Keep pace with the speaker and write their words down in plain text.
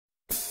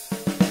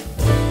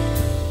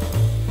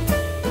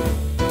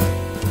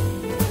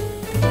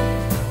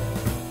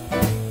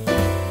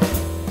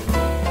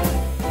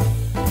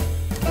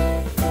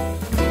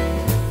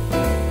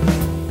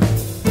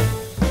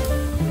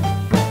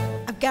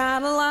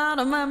lot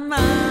on my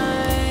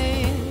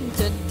mind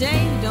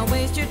today. Don't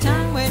waste your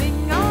time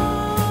waiting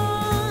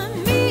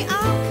on me.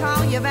 I'll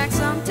call you back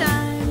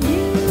sometime.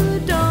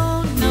 You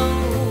don't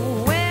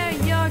know where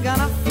you're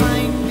gonna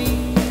find me.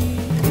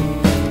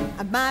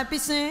 I might be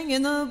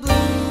singing the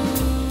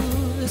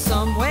blues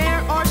somewhere,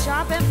 or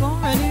shopping for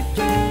a new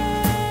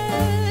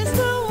dress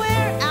to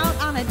wear out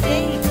on a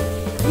date.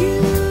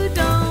 You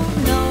don't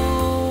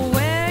know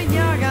where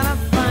you're gonna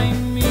find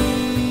me.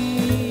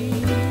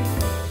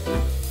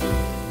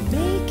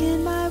 Making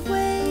my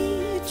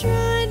way,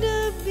 trying to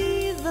be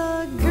the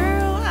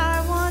girl I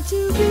want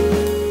to be.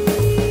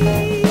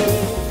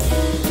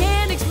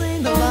 Can't explain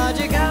the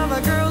logic of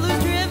a girl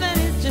who's driven.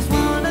 It's just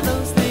one of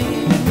those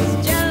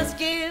things. Just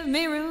give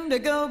me room to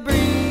go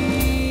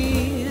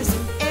breathe.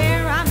 Some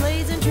air, I'm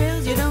blazing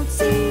trails you don't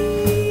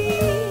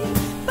see.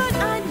 But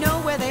I know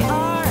where they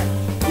are.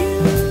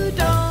 You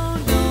don't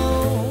know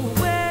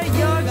where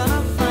you're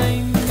gonna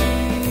find me.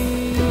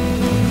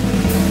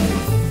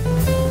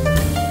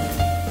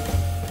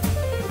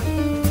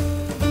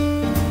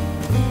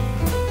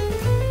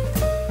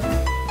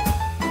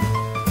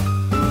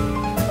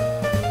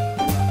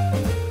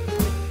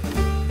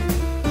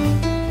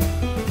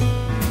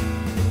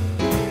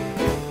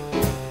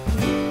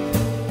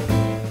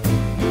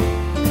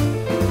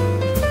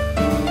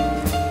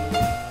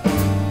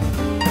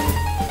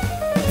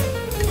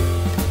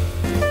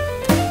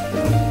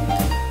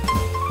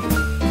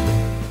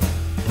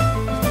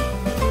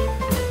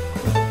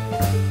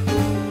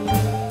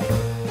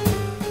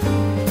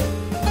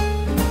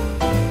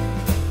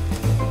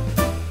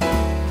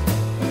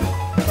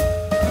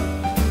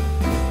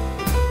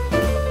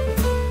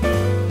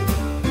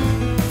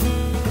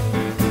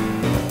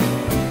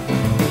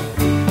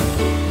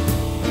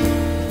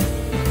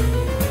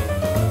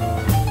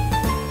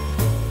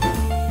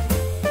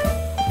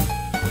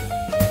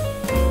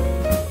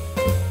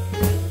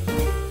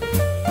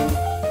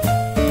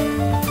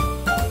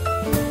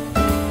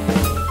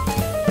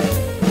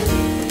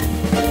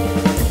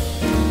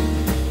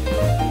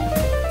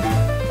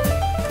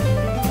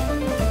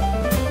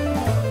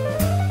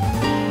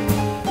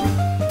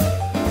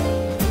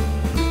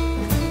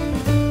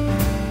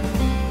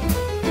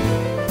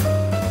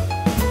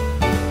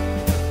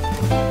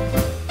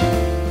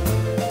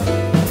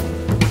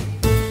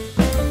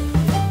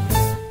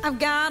 I've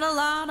got a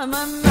lot on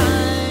my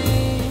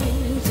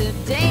mind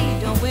today.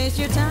 Don't waste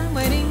your time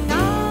waiting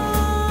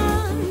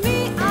on me.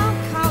 I'll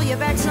call you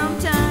back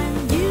sometime.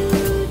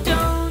 You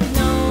don't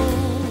know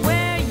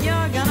where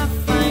you're gonna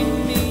find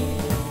me.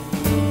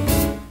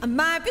 I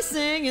might be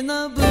singing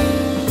the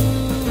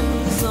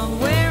blues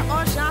somewhere,